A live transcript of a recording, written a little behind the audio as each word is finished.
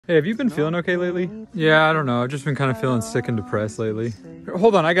Hey, have you been feeling okay lately? Yeah, I don't know. I've just been kind of feeling sick and depressed lately.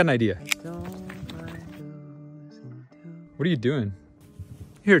 Hold on, I got an idea. What are you doing?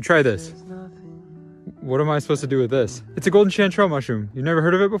 Here, try this. What am I supposed to do with this? It's a golden chanterelle mushroom. You've never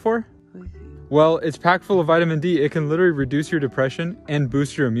heard of it before? Well, it's packed full of vitamin D. It can literally reduce your depression and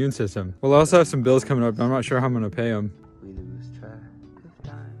boost your immune system. Well, I also have some bills coming up, but I'm not sure how I'm going to pay them.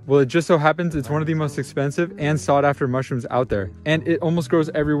 Well, it just so happens it's one of the most expensive and sought after mushrooms out there. And it almost grows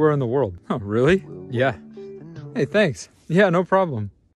everywhere in the world. Oh, really? Yeah. Hey, thanks. Yeah, no problem.